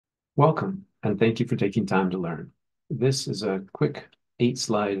Welcome, and thank you for taking time to learn. This is a quick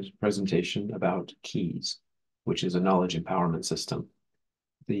 8-slide presentation about KES, which is a knowledge empowerment system.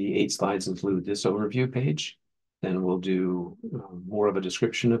 The 8 slides include this overview page. Then we'll do more of a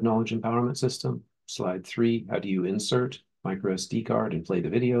description of knowledge empowerment system. Slide 3, how do you insert MicroSD card and play the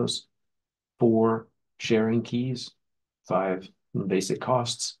videos? 4, sharing keys. 5, basic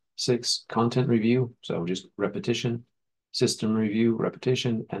costs. 6, content review, so just repetition. System review,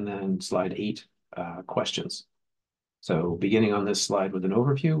 repetition, and then slide 8, questions. So beginning on this slide with an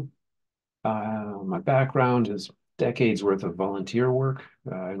overview, my background is decades worth of volunteer work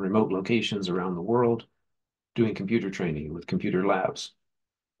in remote locations around the world, doing computer training with computer labs.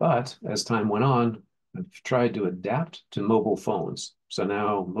 But as time went on, I've tried to adapt to mobile phones. So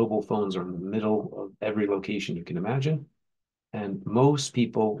now mobile phones are in the middle of every location you can imagine. And most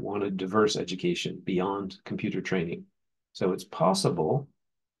people want a diverse education beyond computer training. So it's possible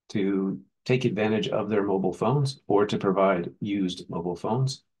to take advantage of their mobile phones or to provide used mobile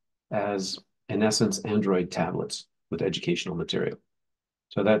phones as, in essence, Android tablets with educational material.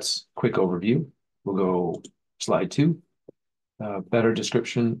 So that's a quick overview. We'll go slide 2, better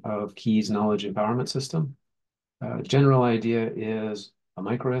description of KES knowledge empowerment system. General idea is a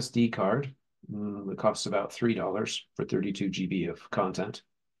microSD card. It costs about $3 for 32 GB of content.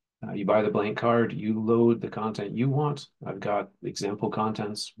 You buy the blank card, you load the content you want. I've got example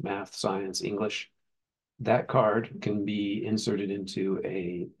contents, math, science, English. That card can be inserted into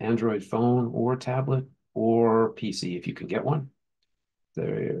an Android phone or tablet or PC if you can get one.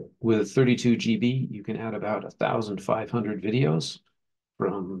 With 32 GB, you can add about 1,500 videos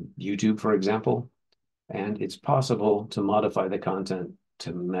from YouTube, for example, and it's possible to modify the content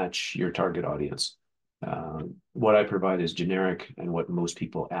to match your target audience. What I provide is generic and what most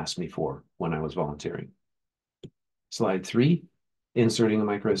people asked me for when I was volunteering. Slide 3, inserting a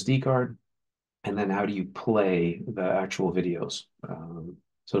microSD card, and then how do you play the actual videos?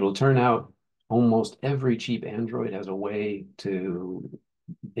 So it'll turn out almost every cheap Android has a way to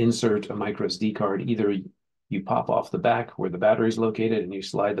insert a microSD card. Either you pop off the back where the battery is located and you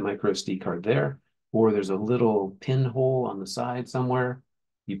slide the microSD card there, or there's a little pinhole on the side somewhere.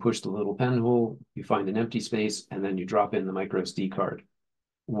 You push the little pinhole, you find an empty space, and then you drop in the microSD card.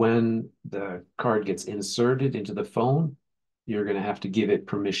 When the card gets inserted into the phone, you're going to have to give it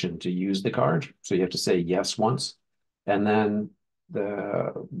permission to use the card. So you have to say yes once. And then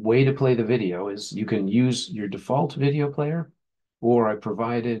the way to play the video is you can use your default video player, or I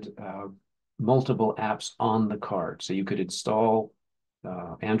provided multiple apps on the card. So you could install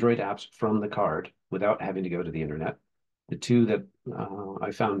Android apps from the card without having to go to the internet. The two that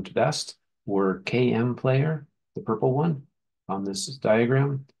I found best were KM Player, the purple one on this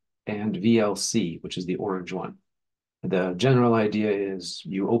diagram, and VLC, which is the orange one. The general idea is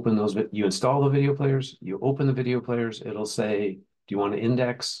you open those, you install the video players, you open the video players, it'll say, do you want to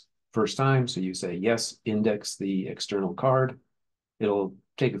index first time? So you say, yes, index the external card. It'll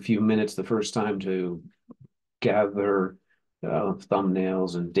take a few minutes the first time to gather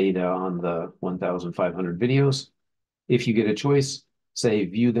thumbnails and data on the 1,500 videos. If you get a choice, say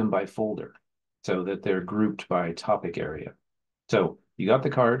view them by folder so that they're grouped by topic area. So you got the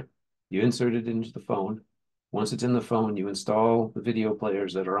card, you insert it into the phone. Once it's in the phone, you install the video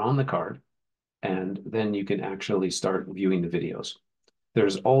players that are on the card, and then you can actually start viewing the videos.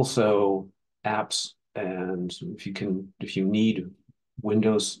 There's also apps, and if you need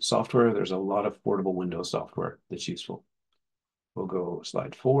Windows software, there's a lot of portable Windows software that's useful. We'll go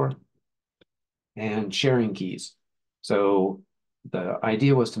slide 4. And sharing keys. So the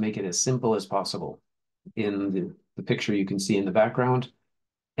idea was to make it as simple as possible. In the picture you can see in the background,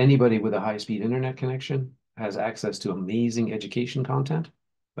 anybody with a high-speed internet connection has access to amazing education content,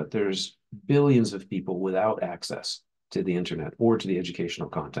 but there's billions of people without access to the internet or to the educational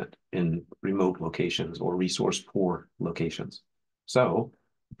content in remote locations or resource-poor locations. So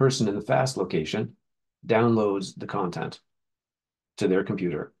the person in the fast location downloads the content to their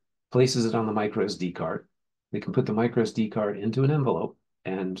computer, places it on the microSD card. They can put the microSD card into an envelope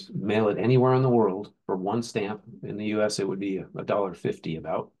and mail it anywhere in the world for one stamp. In the US, it would be $1.50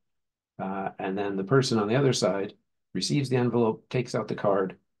 about. And then the person on the other side receives the envelope, takes out the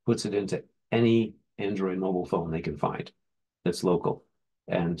card, puts it into any Android mobile phone they can find that's local,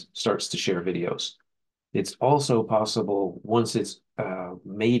 and starts to share videos. It's also possible, once it's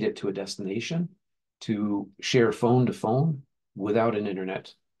made it to a destination, to share phone to phone without an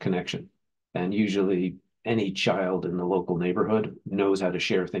internet connection. And usually any child in the local neighborhood knows how to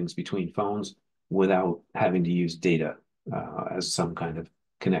share things between phones without having to use data as some kind of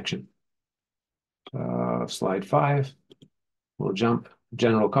connection. Slide 5, we'll jump.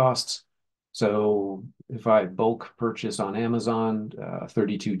 general costs. So if I bulk purchase on Amazon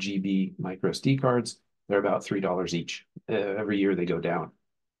 32 GB microSD cards, they're about $3 each. Every year they go down.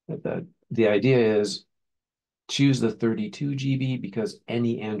 The idea is choose the 32 GB because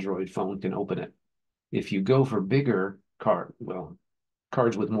any Android phone can open it. If you go for bigger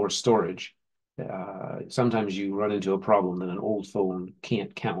cards with more storage, sometimes you run into a problem that an old phone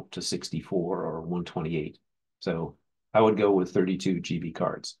can't count to 64 or 128. So I would go with 32 GB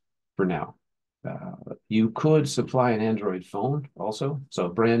cards for now. You could supply an Android phone also. So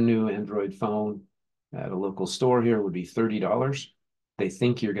a brand new Android phone at a local store here would be $30. They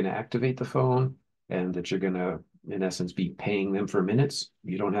think you're going to activate the phone and that you're going to, in essence, be paying them for minutes.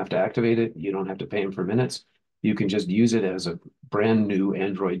 You don't have to activate it. You don't have to pay them for minutes. You can just use it as a brand new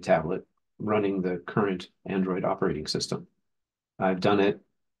Android tablet running the current Android operating system. I've done it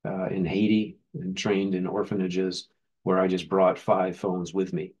in Haiti and trained in orphanages where I just brought 5 phones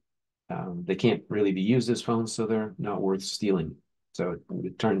with me. They can't really be used as phones, so they're not worth stealing. So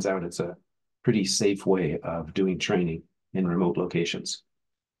it turns out it's a pretty safe way of doing training in remote locations.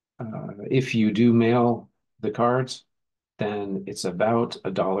 If you do mail the cards, then it's about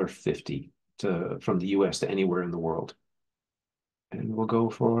 $1.50 from the US to anywhere in the world. And we'll go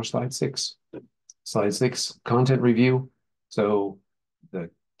for slide 6. Slide 6, content review. So the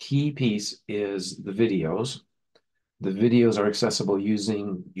key piece is the videos. The videos are accessible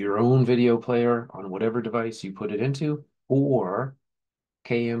using your own video player on whatever device you put it into, or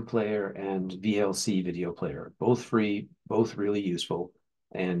KM player and VLC video player, both free, both really useful.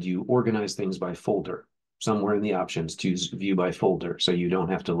 And you organize things by folder. Somewhere in the options, choose view by folder, so you don't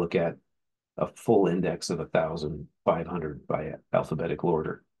have to look at a full index of 1,500 by alphabetical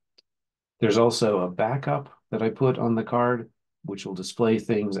order. There's also a backup that I put on the card, which will display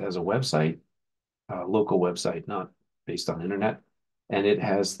things as a website, a local website, not based on internet. And it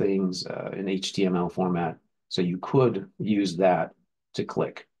has things in HTML format. So you could use that to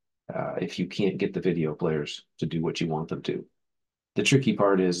click if you can't get the video players to do what you want them to. The tricky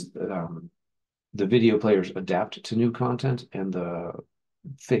part is the video players adapt to new content and the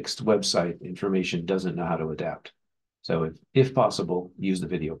fixed website information doesn't know how to adapt. So if possible, use the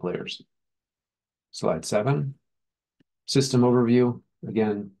video players. Slide 7, system overview.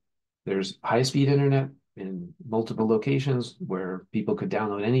 Again, there's high-speed internet in multiple locations where people could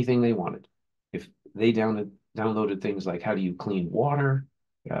download anything they wanted. If they downloaded things like how do you clean water,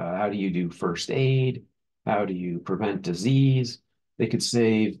 how do you do first aid, how do you prevent disease, they could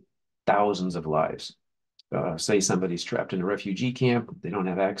save thousands of lives. Say somebody's trapped in a refugee camp, they don't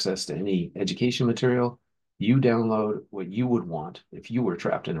have access to any education material. You download what you would want if you were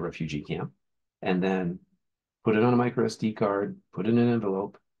trapped in a refugee camp, and then put it on a microSD card, put it in an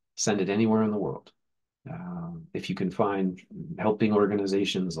envelope, send it anywhere in the world. If you can find helping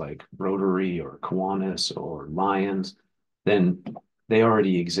organizations like Rotary or Kiwanis or Lions, then they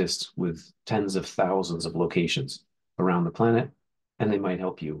already exist with tens of thousands of locations around the planet, and they might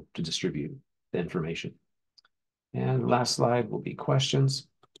help you to distribute the information. And the last slide will be questions.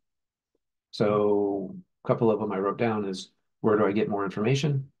 So a couple of them I wrote down is, where do I get more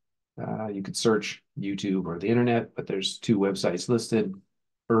information? You could search YouTube or the internet, but there's 2 websites listed,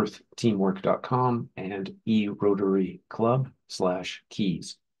 earthteamwork.com and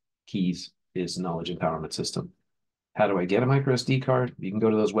eRotaryClub/KES. KES is knowledge empowerment system. How do I get a microSD card? You can go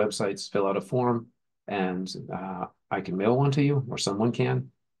to those websites, fill out a form, and I can mail one to you or someone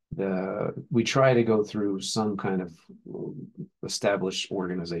can. We try to go through some kind of established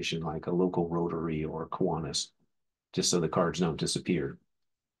organization like a local Rotary or Kiwanis, just so the cards don't disappear.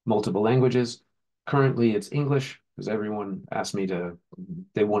 Multiple languages. Currently, it's English because everyone asked me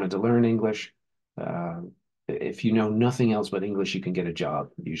they wanted to learn English. If you know nothing else but English, you can get a job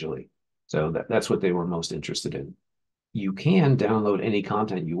usually. So that's what they were most interested in. You can download any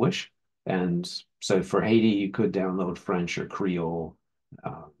content you wish. And so for Haiti, you could download French or Creole.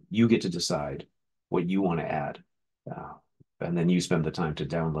 You get to decide what you want to add. And then you spend the time to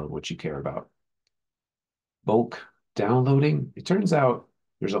download what you care about. Bulk downloading. It turns out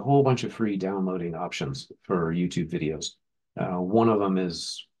there's a whole bunch of free downloading options for YouTube videos. One of them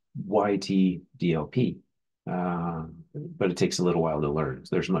is YTDLP, but it takes a little while to learn.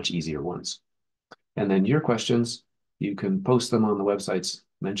 There's much easier ones. And then your questions, you can post them on the websites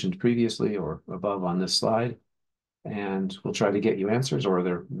mentioned previously or above on this slide, and we'll try to get you answers, or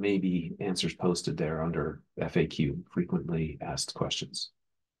there may be answers posted there under FAQ, frequently asked questions.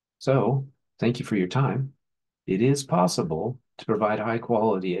 So thank you for your time. It is possible to provide high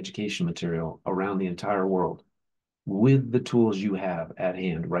quality education material around the entire world with the tools you have at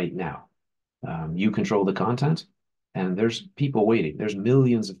hand right now. You control the content, And there's people waiting. There's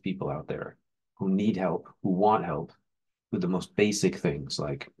millions of people out there who need help, who want help with the most basic things,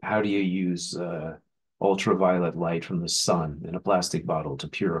 like how do you use ultraviolet light from the sun in a plastic bottle to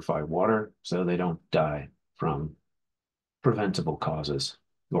purify water so they don't die from preventable causes?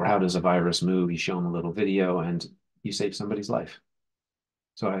 Or how does a virus move? You show them a little video and you save somebody's life.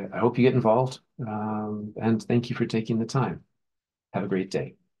 So I hope you get involved. And thank you for taking the time. Have a great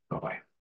day. Bye-bye.